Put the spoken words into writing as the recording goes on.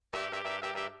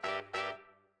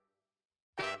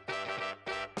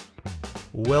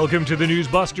Welcome to the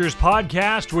Newsbusters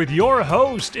podcast with your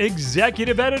host,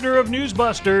 executive editor of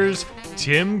Newsbusters,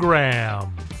 Tim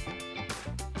Graham.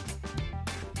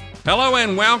 Hello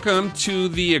and welcome to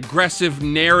the aggressive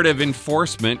narrative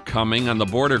enforcement coming on the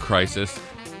border crisis.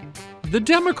 The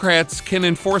Democrats can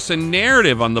enforce a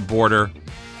narrative on the border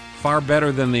far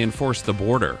better than they enforce the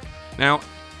border. Now,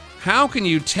 how can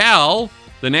you tell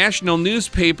the national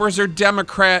newspapers are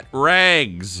Democrat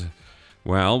rags?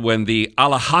 Well, when the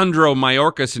Alejandro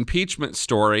Mayorkas impeachment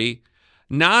story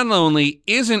not only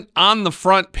isn't on the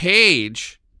front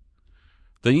page,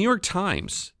 the New York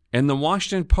Times and the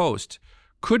Washington Post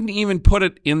couldn't even put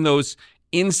it in those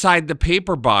inside the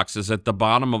paper boxes at the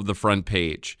bottom of the front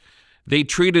page. They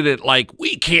treated it like,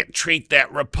 we can't treat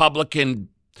that Republican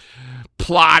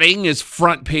plotting as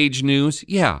front page news.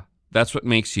 Yeah, that's what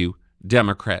makes you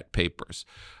Democrat papers.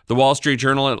 The Wall Street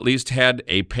Journal at least had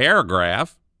a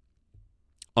paragraph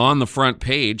on the front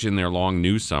page in their long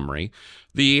news summary.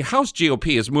 The House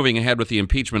GOP is moving ahead with the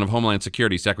impeachment of Homeland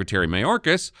Security Secretary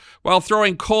Mayorkas while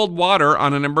throwing cold water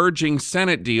on an emerging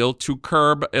Senate deal to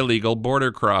curb illegal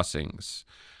border crossings.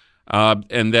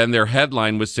 And then their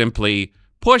headline was simply,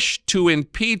 "Push to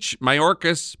impeach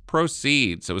Mayorkas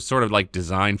proceeds." It was sort of like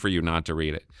designed for you not to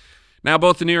read it. Now,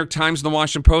 both the New York Times and the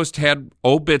Washington Post had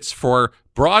obits for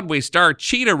Broadway star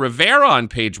Cheetah Rivera on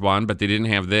page one, but they didn't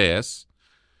have this.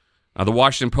 The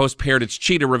Washington Post paired its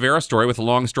Cheetah Rivera story with a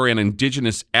long story on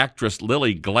Indigenous actress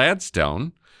Lily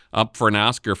Gladstone, up for an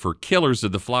Oscar for Killers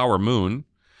of the Flower Moon.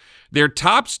 Their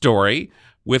top story,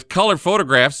 with color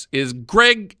photographs, is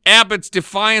Greg Abbott's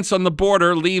defiance on the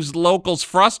border leaves locals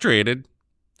frustrated.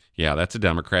 Yeah, that's a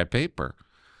Democrat paper.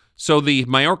 So the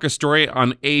Mayorkas story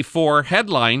on A4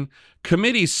 headline,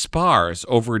 Committee spars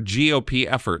over GOP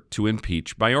effort to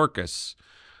impeach Mayorkas.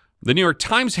 The New York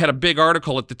Times had a big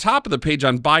article at the top of the page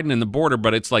on Biden and the border,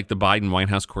 but it's like the Biden White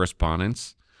House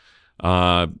correspondence,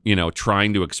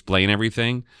 trying to explain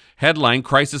everything. Headline,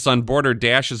 Crisis on Border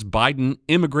dashes Biden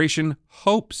immigration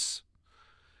hopes.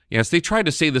 Yes, they tried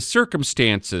to say the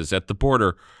circumstances at the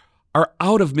border are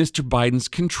out of Mr. Biden's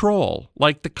control,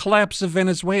 like the collapse of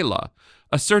Venezuela,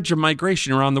 a surge of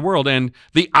migration around the world, and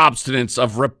the obstinance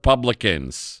of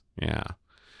Republicans. Yeah.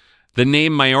 The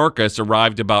name Mayorkas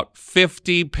arrived about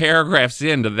 50 paragraphs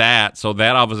into that, so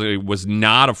that obviously was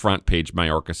not a front-page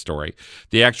Mayorkas story.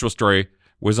 The actual story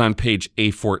was on page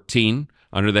A14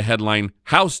 under the headline,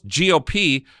 House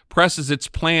GOP presses its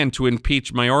plan to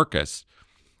impeach Mayorkas.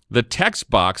 The text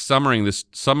box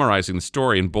summarizing the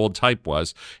story in bold type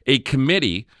was, a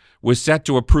committee was set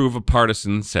to approve a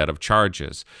partisan set of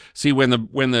charges. See, when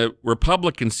the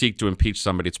Republicans seek to impeach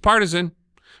somebody, it's partisan.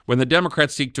 When the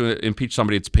Democrats seek to impeach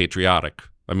somebody, it's patriotic.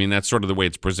 I mean, that's sort of the way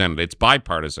it's presented. It's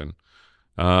bipartisan.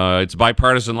 It's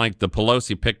bipartisan like the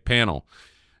Pelosi-picked panel.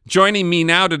 Joining me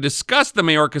now to discuss the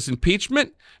Mayorkas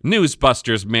impeachment,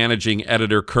 Newsbusters managing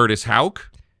editor Curtis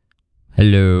Houck.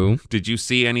 Hello. Did you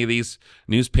see any of these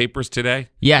newspapers today?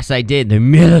 Yes, I did. The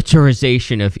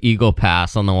militarization of Eagle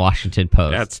Pass on the Washington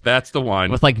Post. That's the one.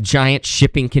 With like giant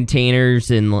shipping containers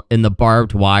in the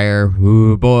barbed wire.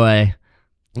 Ooh, boy.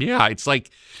 Yeah, it's like,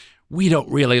 we don't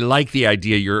really like the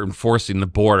idea you're enforcing the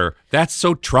border. That's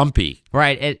so Trumpy.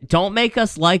 Right. Don't make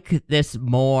us like this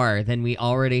more than we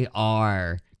already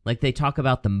are. Like they talk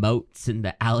about the moats and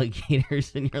the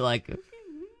alligators, and you're like,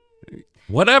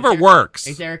 whatever works.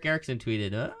 As Eric Erickson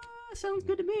tweeted, sounds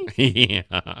good to me.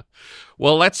 Yeah.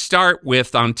 Well, let's start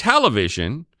with on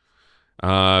television.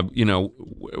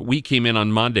 We came in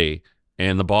on Monday,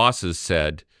 and the bosses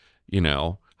said,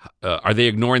 are they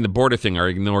ignoring the border thing? Are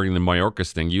they ignoring the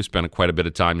Mayorkas thing? You spent quite a bit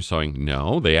of time saying,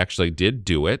 no, they actually did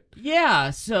do it.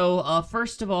 Yeah, so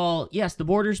first of all, yes, the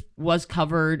borders was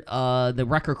covered. The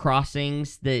record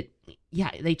crossings they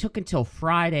took until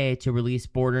Friday to release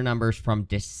border numbers from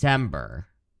December.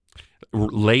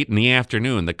 Late in the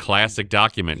afternoon, the classic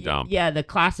document dump. Yeah, the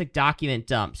classic document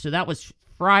dump. So that was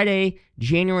Friday,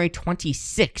 January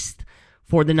 26th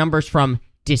for the numbers from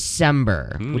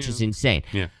December, which is insane.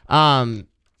 Yeah.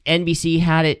 NBC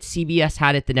had it, CBS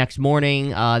had it the next morning.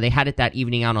 They had it that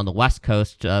evening out on the West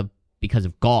Coast because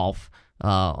of golf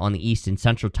on the East and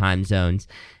Central time zones.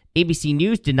 ABC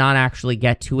News did not actually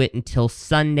get to it until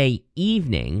Sunday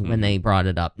evening when they brought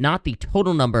it up. Not the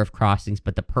total number of crossings,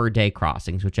 but the per-day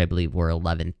crossings, which I believe were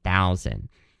 11,000.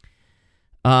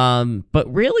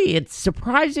 But really, it's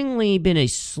surprisingly been a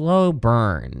slow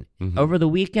burn. Over the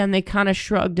weekend, they kind of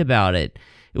shrugged about it.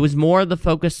 It was more the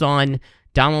focus on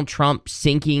Donald Trump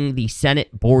sinking the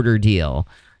Senate border deal,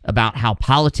 about how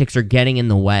politics are getting in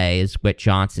the way, as Whit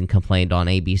Johnson complained on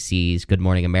ABC's Good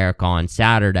Morning America on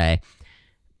Saturday.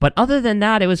 But other than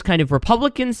that, it was kind of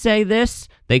Republicans say this,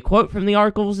 They quote from the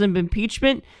articles of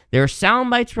impeachment. There are sound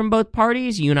bites from both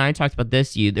parties. You and I talked about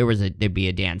this. There'd be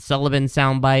a Dan Sullivan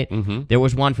soundbite. Mm-hmm. There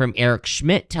was one from Eric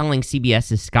Schmidt telling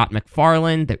CBS's Scott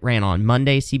MacFarlane that ran on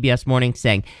Monday, CBS Morning,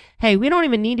 saying, hey, we don't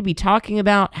even need to be talking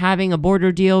about having a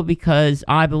border deal because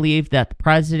I believe that the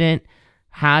president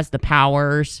has the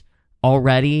powers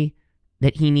already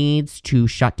that he needs to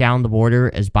shut down the border,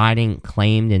 as Biden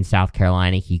claimed in South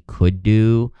Carolina he could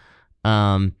do.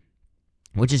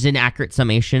 Which is an accurate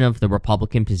summation of the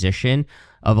Republican position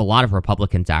of a lot of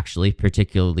Republicans, actually,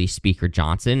 particularly Speaker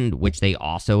Johnson, which they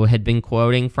also had been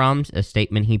quoting from a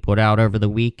statement he put out over the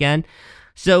weekend.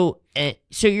 So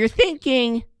you're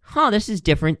thinking, this is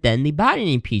different than the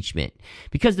Biden impeachment,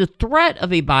 because the threat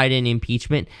of a Biden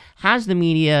impeachment has the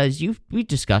media, as we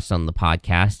discussed on the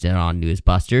podcast and on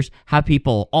Newsbusters, have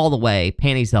people all the way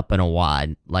panties up in a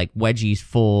wad, like wedgies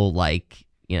full,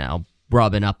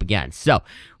 rubbing up against. So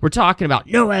we're talking about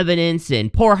no evidence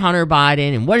and poor Hunter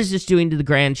Biden and what is this doing to the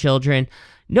grandchildren?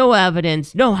 No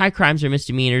evidence, no high crimes or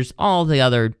misdemeanors, all the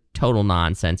other total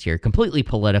nonsense here, completely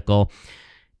political.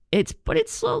 But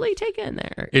it's slowly taken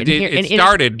there. It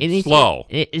started slow.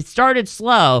 It started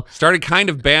slow. Started kind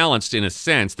of balanced in a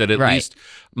sense that at least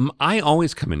I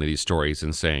always come into these stories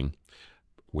and saying,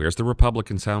 where's the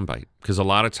Republican soundbite? Because a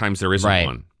lot of times there isn't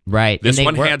one. Right. This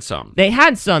one had some. They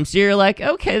had some. So you're like,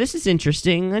 okay, this is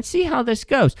interesting. Let's see how this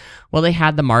goes. Well, they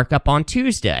had the markup on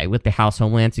Tuesday with the House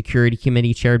Homeland Security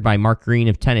Committee chaired by Mark Green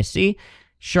of Tennessee.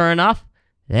 Sure enough,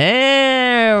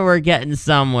 we're getting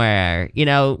somewhere.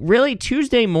 Really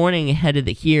Tuesday morning ahead of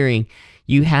the hearing,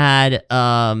 you had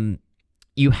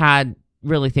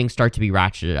really things start to be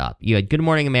ratcheted up. You had Good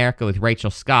Morning America with Rachel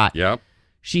Scott. Yep.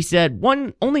 She said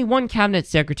only one cabinet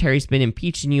secretary has been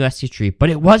impeached in U.S. history,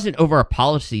 but it wasn't over a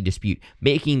policy dispute,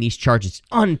 making these charges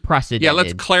unprecedented. Yeah,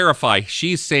 let's clarify.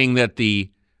 She's saying that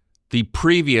the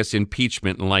previous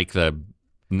impeachment in the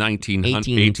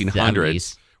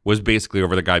 1800s was basically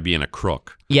over the guy being a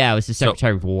crook. Yeah, it was the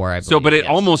Secretary of War, I believe. But it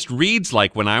almost reads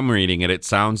like, when I'm reading it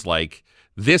sounds like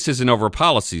this isn't over a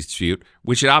policy dispute,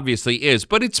 which it obviously is,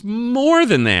 but it's more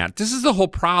than that. This is the whole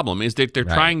problem, is that they're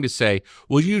trying to say,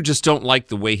 well, you just don't like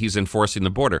the way he's enforcing the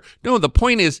border. No, the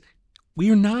point is, we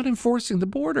are not enforcing the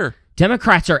border.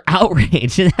 Democrats are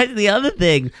outraged, and that's the other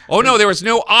thing. Oh, no, there was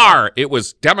no R. It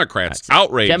was Democrats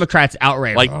outraged. Democrats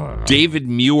outraged. Like David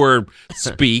Muir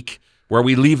speak, where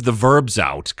we leave the verbs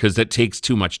out because it takes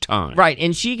too much time. Right,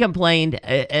 and she complained,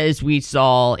 as we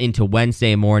saw into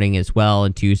Wednesday morning as well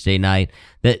and Tuesday night,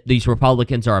 that these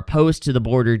Republicans are opposed to the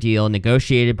border deal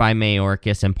negotiated by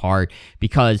Mayorkas in part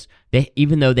because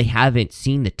even though they haven't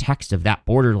seen the text of that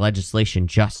border legislation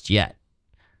just yet.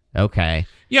 Okay.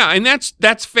 Yeah, and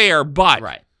that's fair,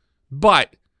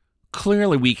 but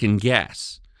clearly we can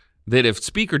guess that if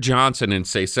Speaker Johnson and,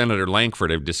 say, Senator Lankford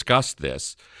have discussed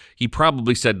this, he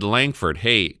probably said to Lankford,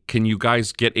 hey, can you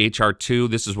guys get H.R. 2?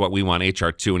 This is what we want,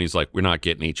 H.R. 2. And he's like, we're not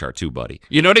getting H.R. 2, buddy.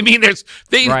 You know what I mean?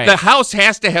 The House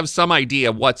has to have some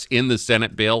idea what's in the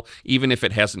Senate bill, even if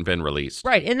it hasn't been released.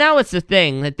 Right, and that was the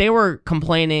thing, that they were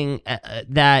complaining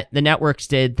that the networks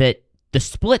did, that the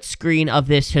split screen of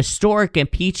this historic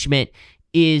impeachment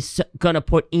is going to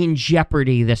put in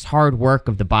jeopardy this hard work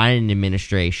of the Biden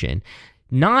administration.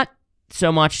 Not so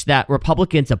much that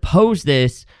Republicans oppose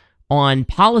this on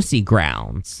policy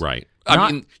grounds. Right.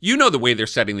 I mean, the way they're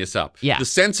setting this up. Yeah. The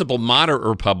sensible moderate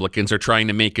Republicans are trying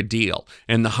to make a deal,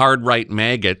 and the hard right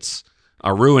maggots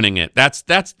are ruining it. That's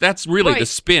really the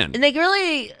spin. And they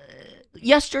really,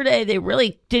 yesterday, they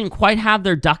really didn't quite have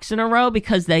their ducks in a row,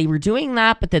 because they were doing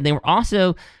that, but then they were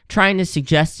also trying to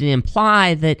suggest and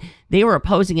imply that they were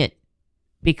opposing it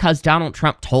because Donald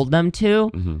Trump told them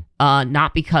to,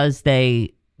 not because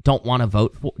they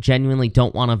genuinely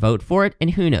don't want to vote for it.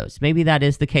 And who knows? Maybe that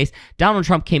is the case. Donald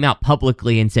Trump came out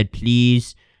publicly and said,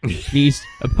 please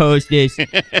oppose this.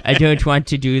 I don't want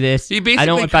to do this. He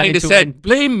basically kind of said,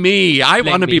 blame me. I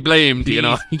want to be blamed,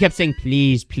 please. He kept saying,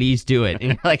 please do it.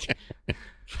 And you're like...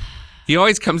 He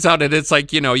always comes out and it's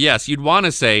like, yes, you'd want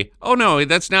to say, oh, no,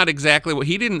 that's not exactly what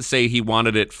he didn't say. He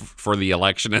wanted it for the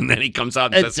election. And then he comes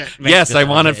out and says, yes, I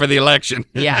want it for the election.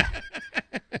 Yeah.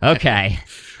 Okay.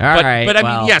 All right. But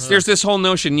I mean, yes, there's this whole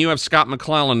notion. You have Scott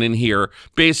McClellan in here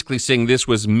basically saying this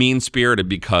was mean-spirited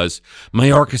because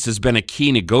Mayorkas has been a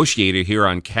key negotiator here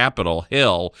on Capitol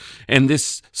Hill, and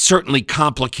this certainly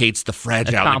complicates the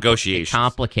fragile negotiations. It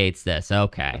complicates this.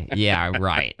 Okay. Yeah,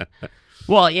 right.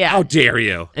 Well, yeah. How dare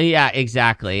you? Yeah,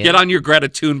 exactly. Get on your Greta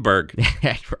Thunberg.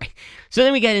 Right. So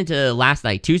then we get into last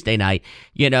night, Tuesday night,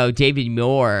 David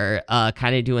Muir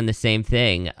kind of doing the same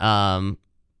thing, kind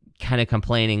of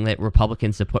complaining that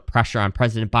Republicans have put pressure on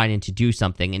President Biden to do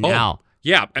something. And now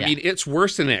Yeah, I mean, it's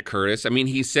worse than that, Curtis. I mean,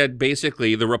 he said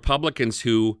basically the Republicans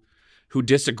who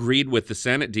disagreed with the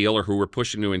Senate deal or who were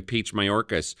pushing to impeach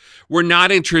Mayorkas were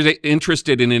not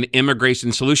interested in an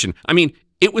immigration solution. I mean,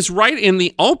 it was right in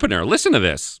the opener. Listen to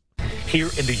this. Here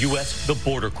in the U.S., the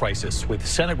border crisis, with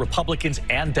Senate Republicans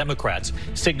and Democrats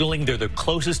signaling they're the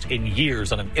closest in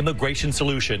years on an immigration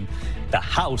solution. The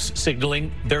House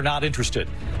signaling they're not interested,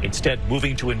 instead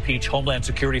moving to impeach Homeland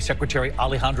Security Secretary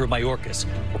Alejandro Mayorkas.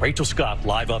 Rachel Scott,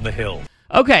 live on the Hill.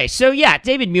 Okay, so yeah,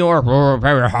 David Muir,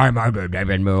 very high-minded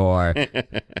David Muir,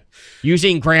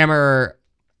 using grammar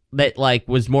that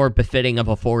was more befitting of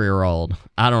a 4-year-old.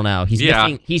 I don't know.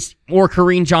 He's more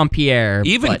Karine Jean-Pierre.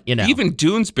 Even even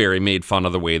Doonesbury made fun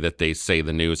of the way that they say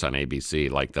the news on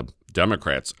ABC, like the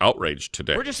Democrats outraged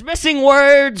today. We're just missing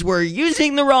words. We're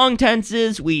using the wrong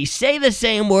tenses. We say the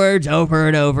same words over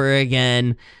and over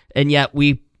again, and yet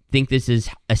we think this is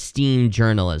esteemed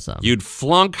journalism. You'd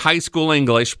flunk high school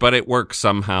English, but it works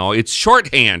somehow. It's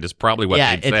shorthand is probably what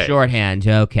they'd say. Yeah, it's shorthand.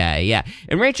 Okay, yeah.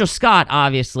 And Rachel Scott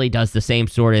obviously does the same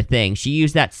sort of thing. She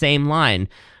used that same line.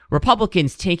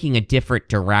 Republicans taking a different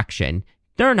direction.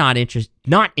 They're not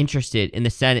interested in the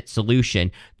Senate solution.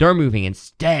 They're moving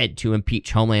instead to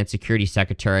impeach Homeland Security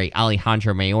Secretary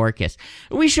Alejandro Mayorkas.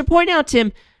 We should point out,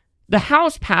 Tim, the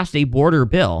House passed a border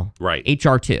bill. Right.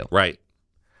 H.R. 2. Right.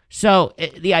 So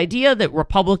the idea that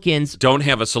Republicans don't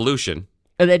have a solution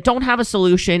and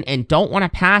don't want to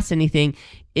pass anything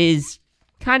is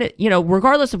kind of,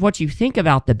 regardless of what you think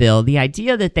about the bill, the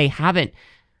idea that they haven't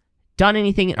done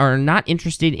anything or are not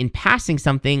interested in passing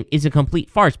something is a complete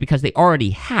farce because they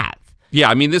already have. Yeah,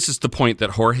 I mean, this is the point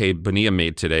that Jorge Bonilla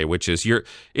made today, which is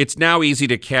it's now easy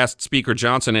to cast Speaker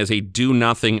Johnson as a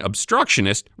do-nothing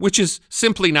obstructionist, which is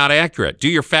simply not accurate. Do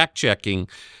your fact-checking.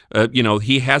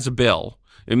 He has a bill.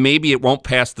 And maybe it won't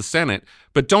pass the Senate,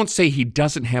 but don't say he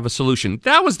doesn't have a solution.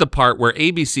 That was the part where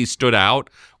ABC stood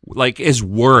out as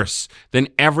worse than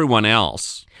everyone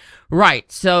else. Right.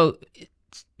 So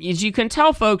as you can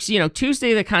tell, folks,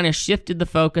 Tuesday they kind of shifted the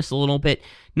focus a little bit,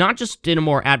 not just in a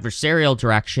more adversarial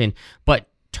direction, but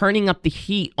turning up the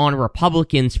heat on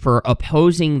Republicans for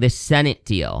opposing the Senate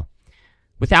deal.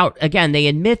 They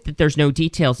admit that there's no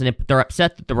details in it, but they're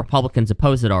upset that the Republicans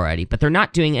oppose it already. But they're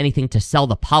not doing anything to sell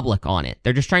the public on it.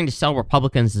 They're just trying to sell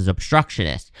Republicans as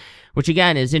obstructionists, which,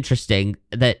 again, is interesting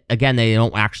that, again, they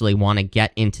don't actually want to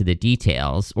get into the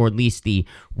details, or at least the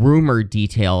rumored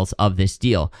details of this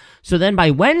deal. So then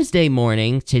by Wednesday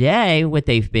morning, today, what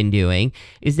they've been doing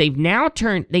is they've now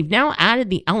added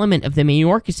the element of the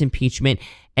Mayorkas impeachment,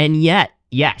 and yet,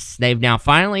 yes, they've now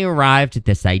finally arrived at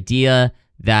this idea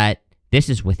that this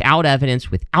is without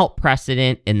evidence, without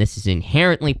precedent, and this is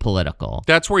inherently political.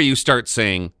 That's where you start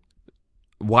saying,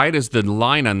 why does the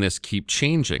line on this keep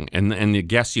changing? And the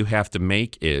guess you have to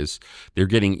make is they're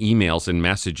getting emails and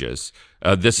messages.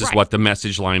 This is right. What the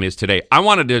message line is today. I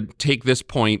wanted to take this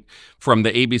point from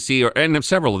the ABC and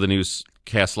several of the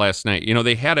newscasts last night.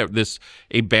 They had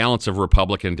a balance of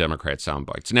Republican and Democrat sound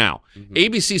bites. Now,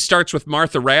 ABC starts with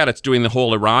Martha Raddatz doing the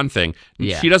whole Iran thing.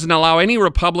 Yeah. She doesn't allow any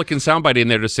Republican soundbite in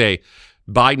there to say,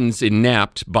 Biden's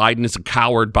inept, Biden is a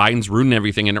coward, Biden's ruined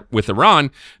everything with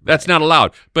Iran. That's not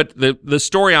allowed. But the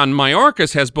story on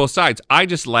Mayorkas has both sides. I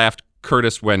just laughed,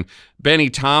 Curtis, when Benny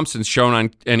Thompson's shown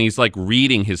on, and he's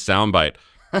reading his soundbite.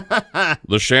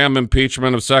 The sham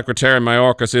impeachment of Secretary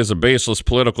Mayorkas is a baseless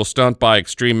political stunt by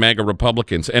extreme MAGA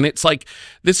Republicans. And it's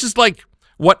this is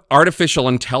what artificial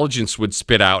intelligence would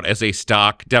spit out as a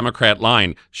stock Democrat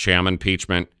line. Sham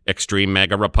impeachment, extreme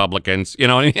MAGA Republicans.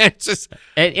 It's just...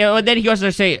 And then he goes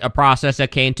to say a process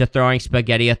akin to throwing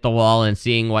spaghetti at the wall and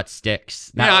seeing what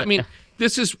sticks.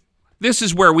 This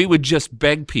is where we would just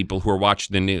beg people who are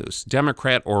watching the news,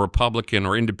 Democrat or Republican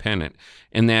or independent,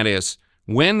 and that is,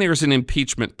 when there's an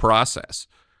impeachment process,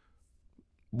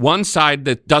 one side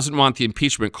that doesn't want the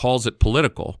impeachment calls it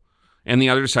political, and the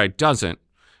other side doesn't.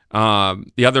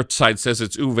 The other side says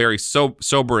it's very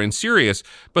sober and serious,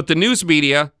 but the news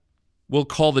media will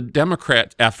call the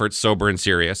Democrat efforts sober and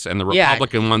serious, and the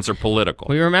Republican ones are political.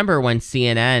 We remember when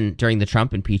CNN, during the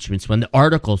Trump impeachments, when the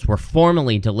articles were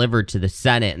formally delivered to the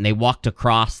Senate, and they walked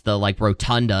across the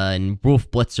rotunda, and Wolf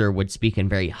Blitzer would speak in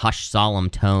very hushed, solemn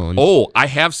tones. Oh, I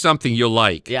have something you'll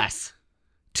like. Yes.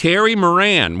 Terry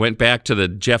Moran went back to the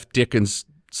Jeff Dickens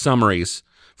summaries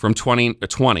from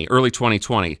 2020, early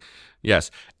 2020. Yes.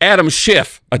 Adam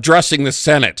Schiff addressing the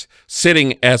Senate.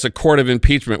 sitting as a court of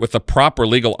impeachment with a proper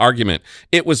legal argument.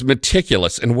 It was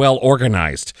meticulous and well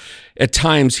organized. At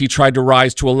times, he tried to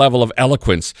rise to a level of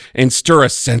eloquence and stir a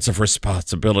sense of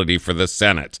responsibility for the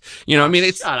Senate. You know, I mean,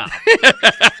 it's... Shut up.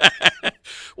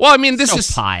 Well, I mean, this So is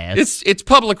pious. it's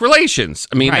public relations.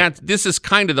 I mean, Right. this is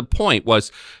kind of the point. Was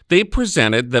they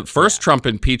presented the first Trump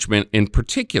impeachment in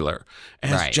particular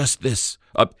as Right. just this.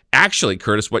 Actually,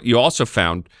 Curtis, what you also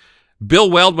found,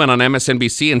 Bill Weld went on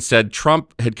MSNBC and said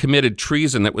Trump had committed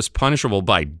treason that was punishable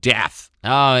by death.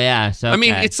 Oh, yeah. So I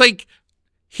mean, it's like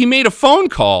he made a phone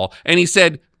call and he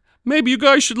said, maybe you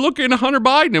guys should look into Hunter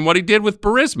Biden and what he did with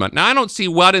Burisma. Now, I don't see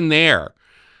what in there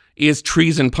is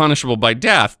treason punishable by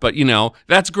death, but, you know,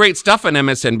 that's great stuff on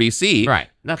MSNBC. Right.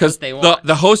 That's what they want.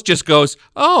 The host just goes,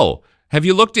 oh, have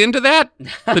you looked into that?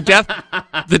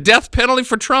 The death penalty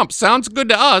for Trump sounds good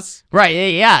to us. Right,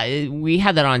 yeah, we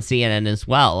had that on CNN as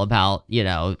well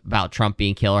about Trump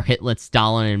being killed, or Hitler,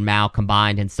 Stalin, and Mao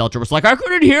combined, and Stelter was like, I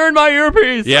couldn't hear in my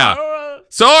earpiece. Yeah.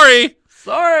 Sorry.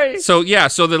 Sorry. So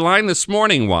the line this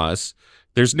morning was,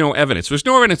 there's no evidence. There's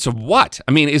no evidence of what?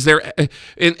 I mean, is there,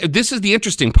 and this is the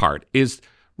interesting part, is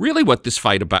really what this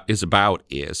fight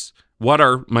is what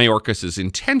are Mayorkas'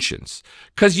 intentions?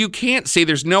 Because you can't say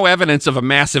there's no evidence of a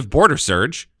massive border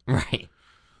surge. Right.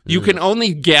 You can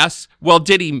only guess, well,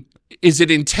 is it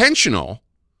intentional?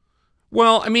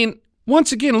 Well, I mean,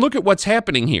 once again, look at what's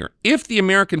happening here. If the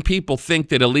American people think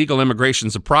that illegal immigration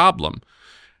is a problem,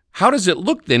 how does it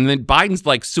look then that Biden's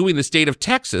like suing the state of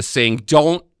Texas saying,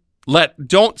 don't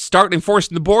start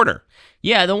enforcing the border?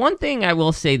 Yeah, the one thing I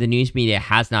will say the news media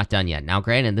has not done yet. Now,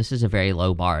 granted, this is a very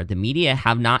low bar. The media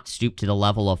have not stooped to the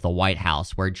level of the White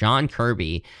House, where John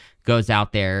Kirby goes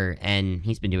out there, and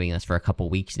he's been doing this for a couple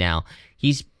weeks now.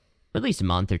 He's at least a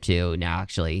month or two now,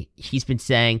 actually. He's been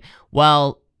saying,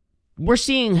 well, we're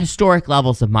seeing historic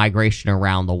levels of migration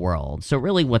around the world. So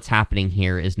really what's happening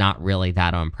here is not really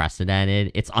that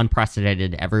unprecedented. It's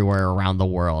unprecedented everywhere around the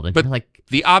world. And But like,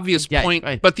 the obvious point,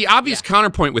 right. but the obvious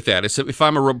counterpoint with that is that if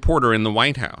I'm a reporter in the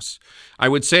White House, I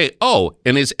would say, oh,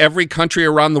 and is every country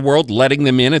around the world letting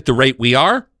them in at the rate we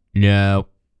are? no.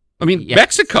 I mean, Yes.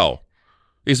 Mexico.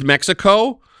 Is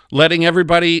Mexico letting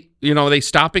everybody, they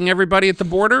stopping everybody at the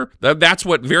border? That's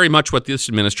very much what this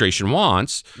administration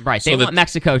wants. Right. They want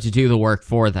Mexico to do the work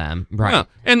for them. Right.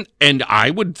 Yeah. And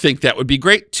I would think that would be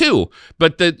great too.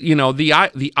 But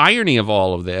the irony of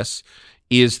all of this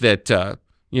is that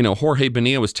Jorge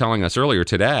Bonilla was telling us earlier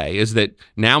today is that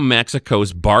now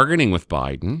Mexico's bargaining with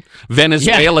Biden.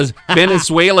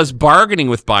 Venezuela's bargaining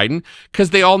with Biden because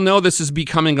they all know this is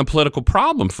becoming a political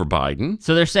problem for Biden.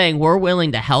 So they're saying we're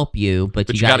willing to help you, but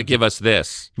you got to give us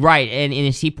this. Right. And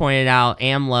as he pointed out,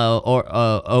 AMLO or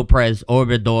López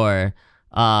Obrador,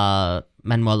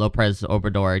 Manuel López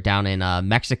Obrador down in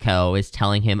Mexico is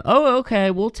telling him, oh, okay,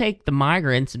 we'll take the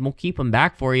migrants and we'll keep them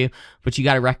back for you. But you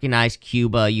got to recognize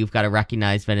Cuba. You've got to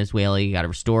recognize Venezuela. You got to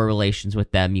restore relations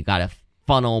with them. You got to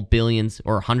funnel billions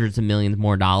or hundreds of millions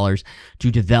more dollars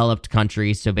to developed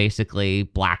countries. So basically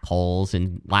black holes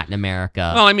in Latin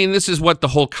America. Well, I mean, this is what the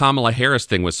whole Kamala Harris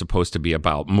thing was supposed to be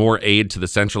about. More aid to the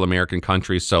Central American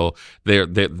countries so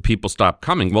the people stop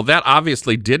coming. Well, that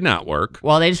obviously did not work.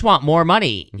 Well, they just want more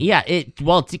money. Yeah, it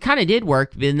kind of did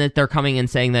work in that they're coming and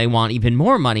saying they want even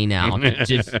more money now.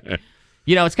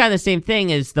 It's kind of the same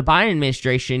thing as the Biden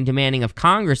administration demanding of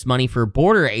Congress money for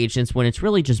border agents when it's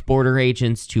really just border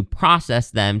agents to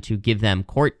process them, to give them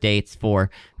court dates for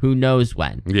who knows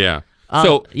when. Yeah.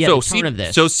 The tone of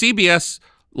this. So CBS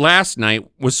last night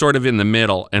was sort of in the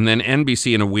middle, and then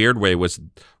NBC in a weird way was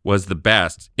the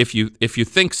best, if you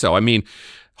think so. I mean,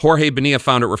 Jorge Bonilla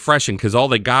found it refreshing because all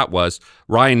they got was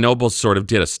Ryan Nobles sort of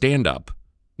did a stand-up.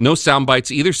 No sound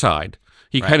bites either side.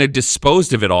 He kind of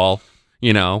disposed of it all,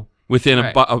 within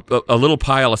a little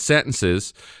pile of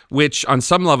sentences, which on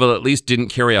some level at least didn't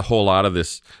carry a whole lot of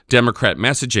this Democrat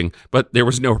messaging, but there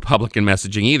was no Republican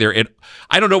messaging either.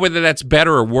 I don't know whether that's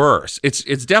better or worse.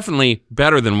 It's definitely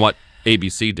better than what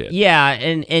ABC did. Yeah,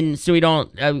 and so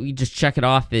we just check it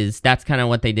off that's kind of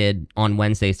what they did on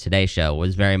Wednesday's Today Show,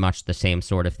 was very much the same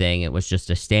sort of thing. It was just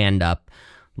a stand-up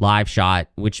live shot,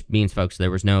 which means, folks, there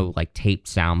was no taped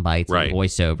sound bites and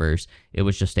voiceovers. It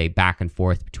was just a back and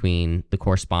forth between the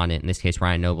correspondent, in this case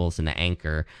Ryan Nobles, and the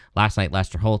anchor. Last night,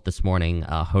 Lester Holt. This morning,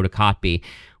 Hoda Kotb,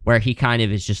 where he kind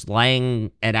of is just laying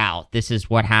it out. This is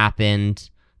what happened.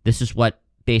 This is what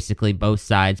basically both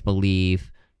sides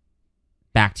believe.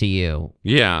 Back to you.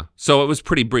 Yeah, so it was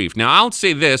pretty brief. Now, I'll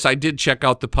say this. I did check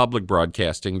out the public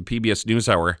broadcasting. PBS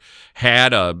NewsHour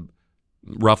had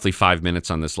roughly 5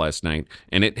 minutes on this last night,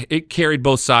 and it carried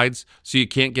both sides, so you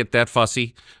can't get that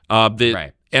fussy.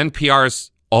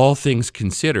 NPR's all things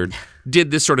considered, did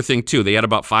this sort of thing too. They had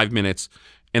about 5 minutes,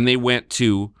 and they went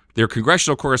to their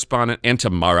congressional correspondent and to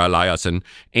Mara Eliason,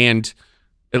 and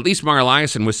at least Mara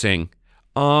Eliason was saying,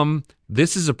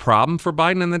 this is a problem for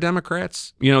Biden and the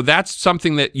Democrats. That's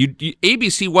something that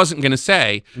ABC wasn't going to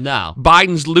say. No.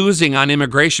 Biden's losing on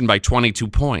immigration by 22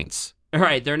 points. All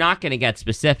right, they're not going to get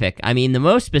specific. I mean, the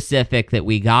most specific that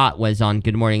we got was on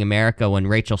Good Morning America when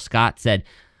Rachel Scott said,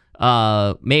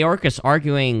 Mayorkas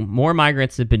arguing more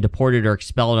migrants have been deported or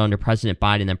expelled under President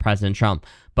Biden than President Trump,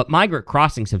 but migrant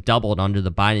crossings have doubled under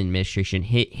the Biden administration,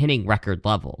 hitting record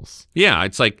levels. Yeah,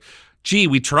 it's like, gee,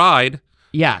 we tried.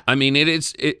 Yeah. I mean, it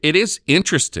is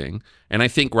interesting, and I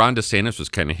think Ron DeSantis was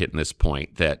kind of hitting this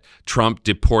point that Trump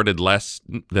deported less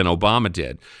than Obama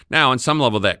did. Now, on some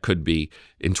level, that could be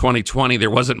in 2020, there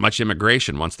wasn't much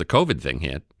immigration once the COVID thing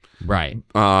hit. Right.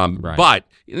 Right. But,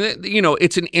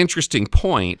 it's an interesting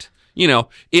point.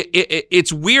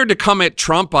 It's weird to come at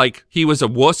Trump like he was a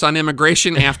wuss on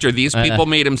immigration after these people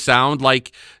made him sound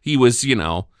like he was,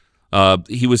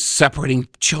 he was separating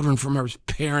children from his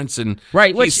parents, and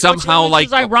right, which somehow which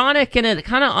is ironic, and it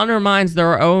kind of undermines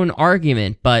their own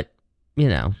argument. But they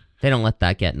don't let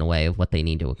that get in the way of what they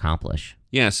need to accomplish.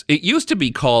 Yes, it used to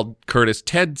be called, Curtis,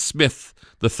 Ted Smith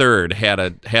III had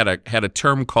a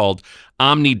term called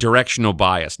omnidirectional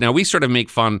bias. Now, we sort of make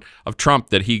fun of Trump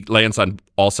that he lands on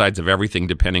all sides of everything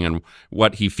depending on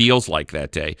what he feels like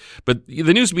that day. But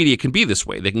the news media can be this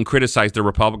way. They can criticize the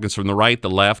Republicans from the right, the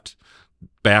left,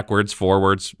 backwards,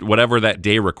 forwards, whatever that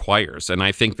day requires. And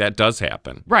I think that does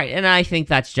happen. Right. And I think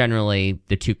that's generally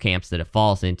the two camps that it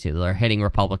falls into. They're hitting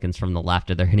Republicans from the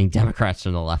left, or they're hitting Democrats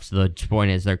from the left. So the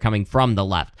point is they're coming from the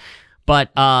left.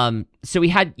 But so we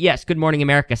had, yes, Good Morning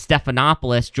America, George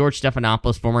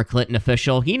Stephanopoulos, former Clinton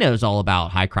official. He knows all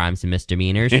about high crimes and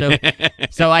misdemeanors.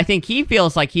 So I think he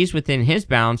feels like he's within his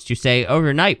bounds to say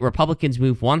overnight Republicans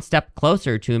move one step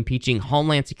closer to impeaching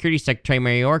Homeland Security Secretary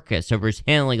Mayorkas over his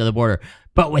handling of the border,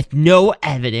 but with no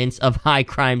evidence of high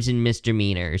crimes and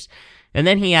misdemeanors. And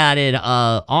then he added,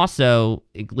 also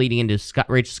leading into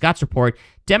Rachel Scott's report,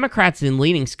 Democrats and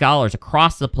leading scholars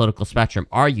across the political spectrum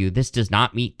argue this does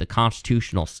not meet the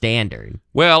constitutional standard.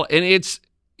 Well, and it's,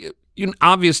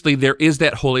 obviously there is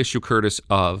that whole issue, Curtis,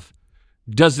 of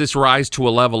does this rise to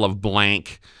a level of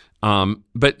blank?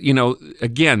 But,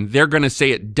 again, they're going to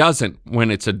say it doesn't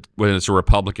when it's a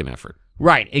Republican effort.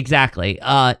 Right, exactly.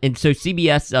 And so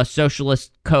CBS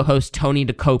socialist co-host Tony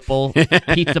DeCopel,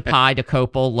 Pizza Pie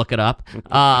DeCopel, look it up.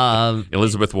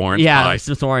 Elizabeth Warren. Yeah, pie.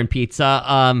 Elizabeth Warren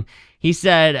Pizza. He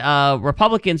said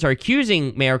Republicans are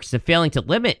accusing Mayorkas of failing to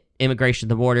limit immigration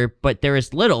to the border, but there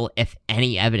is little, if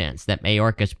any, evidence that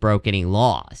Mayorkas broke any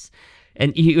laws.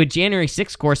 And January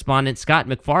 6th correspondent Scott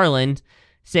McFarland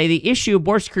say the issue of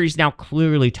border security is now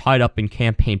clearly tied up in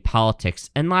campaign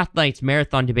politics, and last night's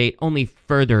marathon debate only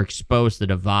further exposed the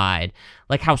divide,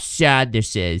 like how sad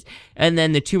this is. And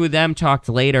then the two of them talked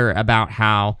later about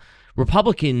how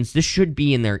Republicans, this should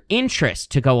be in their interest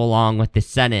to go along with the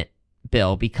Senate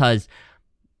bill because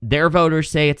their voters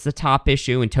say it's the top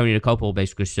issue, and Tony DeCopel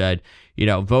basically said,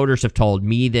 voters have told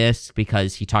me this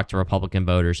because he talked to Republican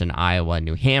voters in Iowa and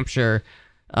New Hampshire.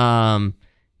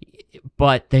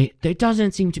 But it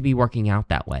doesn't seem to be working out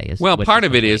that way. Well, part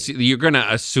of it is you're going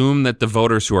to assume that the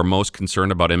voters who are most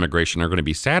concerned about immigration are going to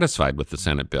be satisfied with the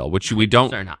Senate bill, which we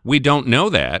don't know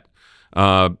that.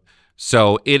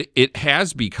 So it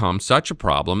has become such a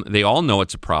problem. They all know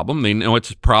it's a problem. They know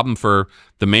it's a problem for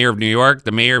the mayor of New York,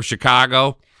 the mayor of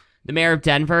Chicago, the mayor of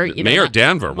Denver. Mayor of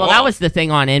Denver. Well, that was the thing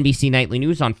on NBC Nightly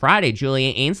News on Friday.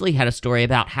 Julia Ainsley had a story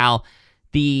about how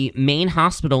the main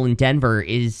hospital in Denver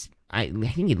is, I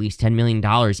think, at least $10 million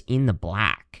in the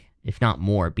black, if not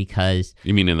more, because...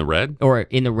 You mean in the red? Or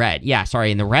in the red. Yeah,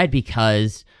 sorry, in the red,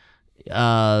 because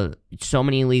so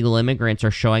many illegal immigrants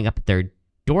are showing up at their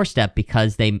doorstep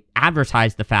because they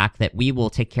advertise the fact that we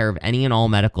will take care of any and all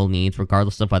medical needs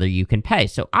regardless of whether you can pay.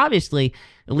 So obviously,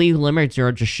 illegal immigrants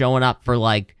are just showing up for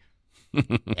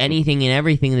anything and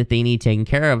everything that they need taken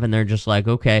care of, and they're just like,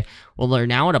 okay, well, they're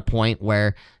now at a point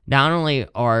where not only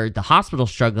are the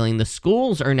hospitals struggling, the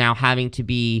schools are now having to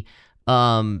be,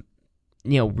 remapped.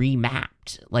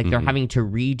 They're having to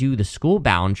redo the school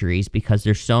boundaries because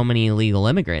there's so many illegal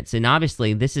immigrants, and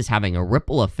obviously this is having a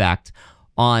ripple effect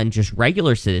on just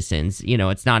regular citizens.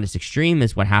 It's not as extreme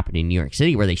as what happened in New York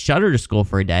City where they shuttered a school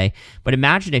for a day, but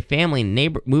imagine a family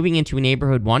moving into a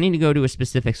neighborhood wanting to go to a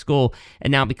specific school,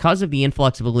 and now because of the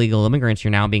influx of illegal immigrants,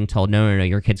 you're now being told, no,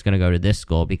 your kid's going to go to this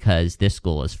school because this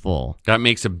school is full. That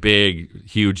makes a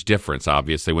huge difference,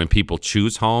 obviously. When people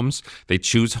choose homes, they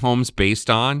choose homes based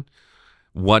on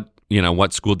what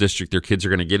what school district their kids are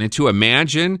going to get into.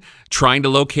 Imagine trying to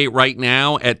locate right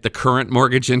now at the current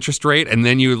mortgage interest rate, and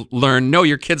then you learn, no,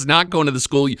 your kid's not going to the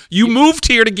school you moved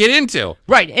here to get into.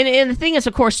 Right. And the thing is,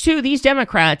 of course, too, these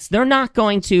Democrats, they're not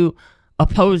going to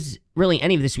oppose really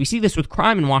any of this. We see this with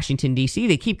crime in Washington, D.C.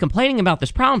 They keep complaining about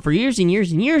this problem for years and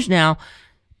years and years now,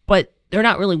 but they're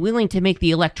not really willing to make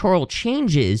the electoral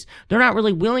changes. They're not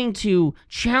really willing to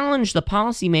challenge the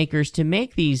policymakers to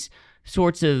make these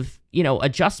sorts of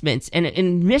adjustments.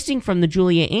 And missing from the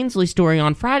Julia Ainsley story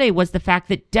on Friday was the fact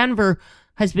that Denver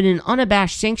has been an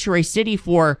unabashed sanctuary city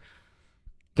for,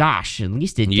 at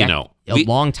least a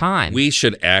long time. We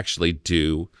should actually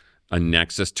do a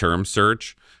nexus term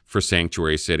search for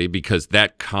sanctuary city, because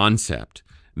that concept,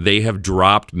 they have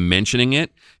dropped mentioning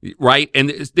it, right? And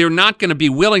they're not going to be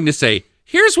willing to say,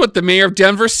 here's what the mayor of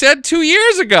Denver said 2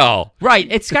 years ago. Right.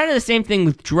 It's kind of the same thing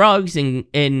with drugs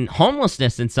and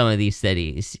homelessness in some of these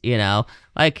cities,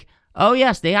 Like, oh,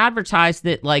 yes, they advertised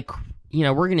that,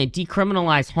 we're going to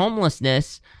decriminalize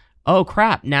homelessness. Oh,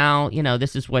 crap. Now,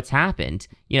 this is what's happened.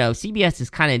 CBS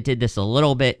has kind of did this a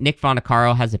little bit. Nick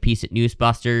Fondacaro has a piece at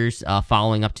Newsbusters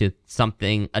following up to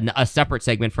a separate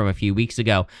segment from a few weeks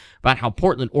ago about how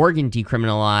Portland, Oregon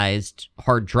decriminalized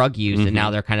hard drug use. And now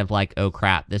they're kind of like, oh,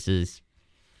 crap, this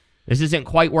isn't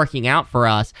quite working out for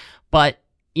us. But,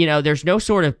 there's no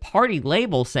sort of party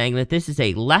label saying that this is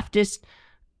a leftist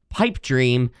pipe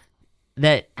dream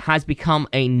that has become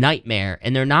a nightmare.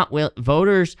 And they're not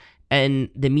voters and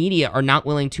the media are not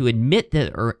willing to admit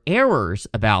that there are errors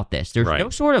about this. There's no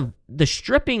sort of the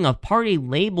stripping of party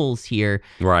labels here.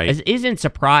 Right. Isn't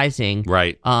surprising.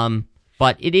 Right.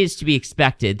 But it is to be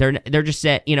expected. They're just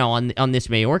saying, on this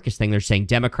Mayorkas thing, they're saying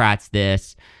Democrats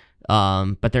this.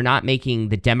 But they're not making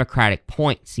the Democratic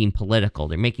point seem political.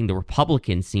 They're making the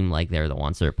Republicans seem like they're the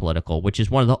ones that are political, which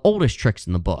is one of the oldest tricks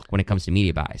in the book when it comes to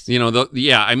media bias.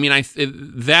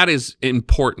 That is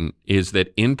important, is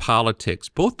that in politics,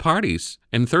 both parties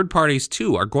and third parties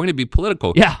too are going to be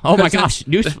political. Yeah. Oh my gosh.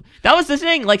 That was the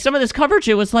thing. Like, some of this coverage,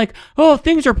 it was like, oh,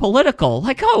 things are political.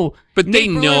 Like, oh, but they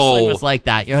know was like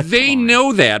that. They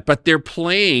know that, but they're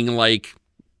playing like,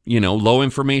 low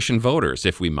information voters,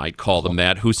 if we might call them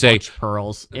that, who say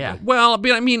pearls. Yeah. Well,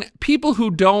 people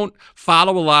who don't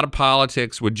follow a lot of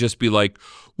politics would just be like,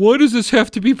 why does this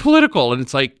have to be political? And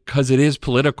it's like, because it is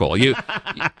political. This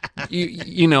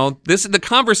is the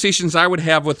conversations I would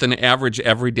have with an average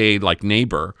everyday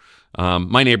neighbor.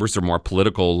 My neighbors are more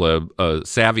political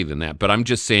savvy than that, but I'm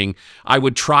just saying I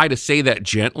would try to say that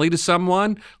gently to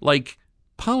someone, like,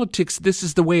 politics, this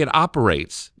is the way it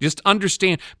operates. Just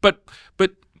understand. But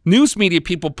news media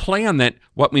people play on that,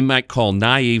 what we might call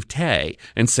naivete,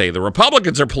 and say the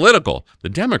Republicans are political. The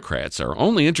Democrats are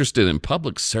only interested in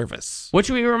public service.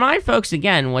 Which we remind folks,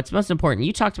 again, what's most important.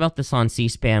 You talked about this on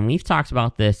C-SPAN. We've talked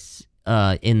about this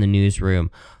in the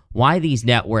newsroom. Why these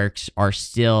networks are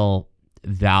still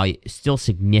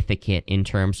significant in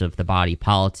terms of the body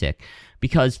politic.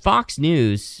 Because Fox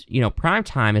News,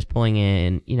 primetime is pulling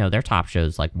in, their top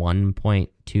shows like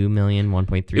 1.2 million, 1.3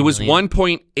 million. It was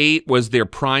 1.8 was their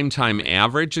primetime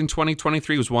average in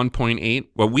 2023. It was 1.8.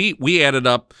 Well, we added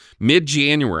up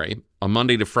mid-January, on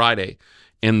Monday to Friday,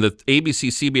 and the ABC,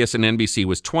 CBS, and NBC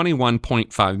was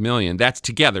 21.5 million. That's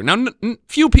together. Now,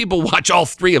 few people watch all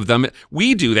three of them.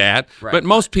 We do that, right, but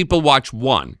most people watch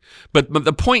one. But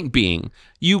the point being,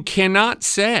 you cannot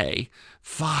say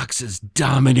Fox is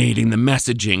dominating the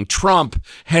messaging. Trump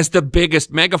has the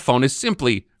biggest megaphone. Is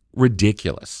simply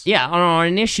ridiculous. Yeah, on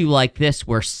an issue like this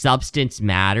where substance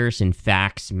matters and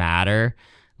facts matter,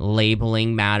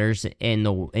 labeling matters,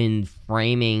 and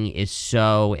framing is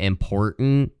so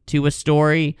important to a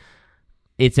story,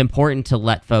 it's important to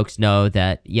let folks know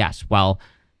that, yes, while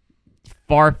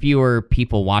far fewer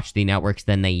people watch the networks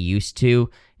than they used to,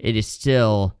 it is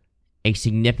still a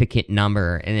significant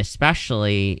number, and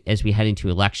especially as we head into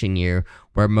election year,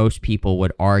 where most people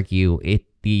would argue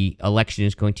the election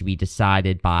is going to be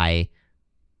decided by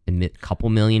a couple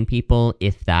million people,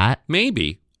 if that.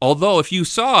 Maybe. Although, if you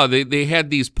saw, they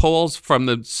had these polls from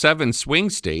the 7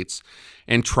 swing states,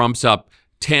 and Trump's up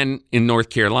 10 in North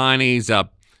Carolina, he's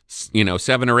up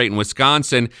 7 or 8 in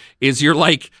Wisconsin. You're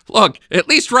like, look, at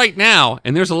least right now,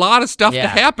 and there's a lot of stuff to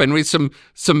happen with some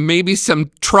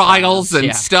trials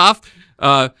and stuff.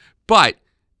 But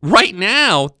right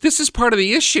now, this is part of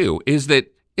the issue, is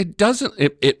that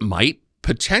it might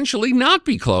potentially not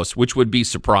be close, which would be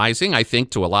surprising, I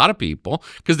think, to a lot of people,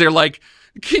 because they're like,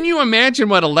 can you imagine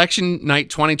what election night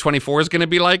 2024 is going to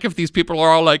be like if these people are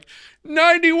all like,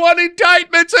 91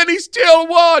 indictments and he still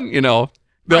won,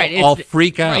 They'll all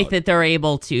freak out. Right, that they're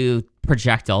able to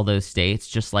project all those states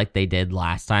just like they did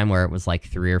last time where it was like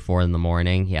 3 or 4 in the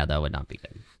morning, yeah, that would not be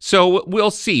good. So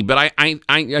we'll see. But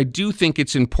I do think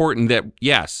it's important that,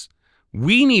 yes,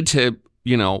 we need to,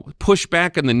 push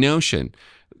back on the notion.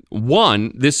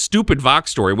 One, this stupid Vox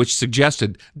story, which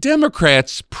suggested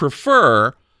Democrats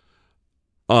prefer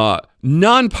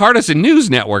nonpartisan news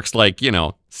networks like,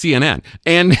 CNN.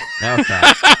 And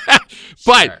Okay.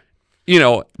 but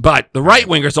Sure. but the right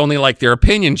wingers only like their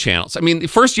opinion channels. I mean,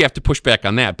 first you have to push back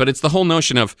on that, but it's the whole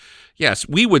notion of, yes,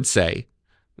 we would say,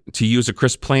 to use a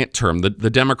Chris Plant term, the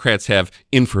Democrats have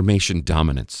information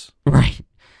dominance. Right.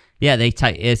 Yeah, they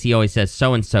as he always says,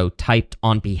 so-and-so typed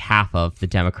on behalf of the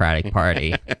Democratic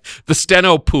Party. The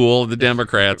steno pool of the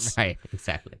Democrats. Right,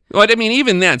 exactly. But I mean,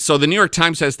 even then, so the New York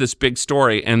Times has this big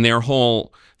story, and their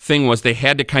whole thing was they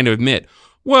had to kind of admit,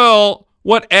 well,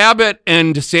 what Abbott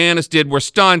and DeSantis did were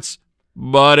stunts,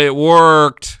 but it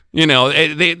worked.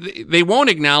 They won't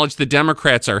acknowledge the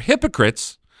Democrats are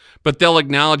hypocrites, but they'll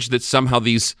acknowledge that somehow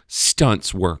these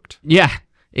stunts worked. Yeah,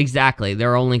 exactly.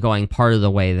 They're only going part of the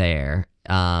way there.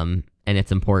 And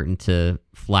it's important to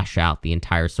flesh out the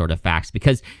entire sort of facts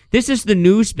because this is the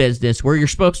news business where you're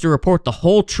supposed to report the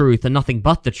whole truth and nothing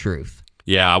but the truth.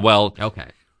 Yeah, well, okay.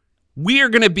 We are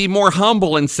going to be more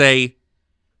humble and say,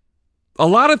 a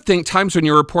lot of times when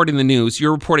you're reporting the news,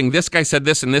 you're reporting this guy said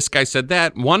this and this guy said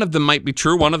that. One of them might be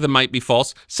true, one of them might be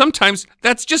false. Sometimes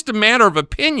that's just a matter of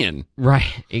opinion.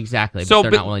 Right, exactly. But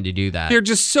they're not willing to do that. They're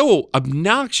just so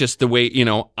obnoxious the way,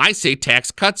 I say tax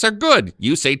cuts are good.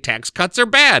 You say tax cuts are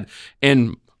bad.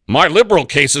 And my liberal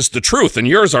case is the truth and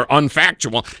yours are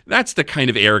unfactual. That's the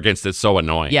kind of arrogance that's so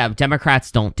annoying. Yeah,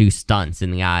 Democrats don't do stunts in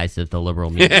the eyes of the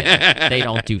liberal media. They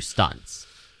don't do stunts.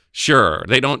 Sure,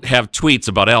 they don't have tweets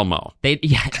about Elmo. No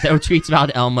tweets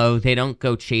about Elmo. They don't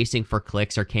go chasing for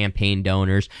clicks or campaign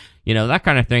donors. That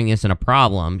kind of thing isn't a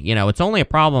problem. It's only a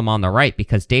problem on the right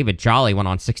because David Jolly went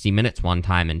on 60 Minutes one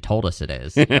time and told us it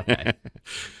is. Okay.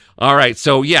 All right,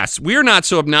 so yes, we're not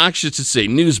so obnoxious to say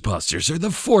newsbusters are the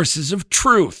forces of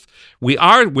truth. We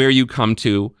are where you come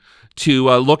to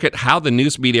look at how the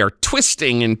news media are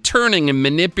twisting and turning and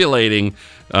manipulating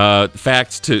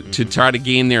facts to try to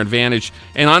gain their advantage.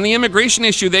 And on the immigration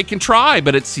issue, they can try,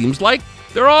 but it seems like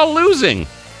they're all losing.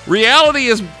 Reality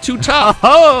is too tough.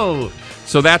 Oh!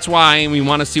 So that's why we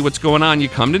want to see what's going on. You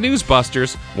come to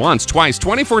Newsbusters once, twice,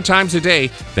 24 times a day.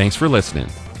 Thanks for listening.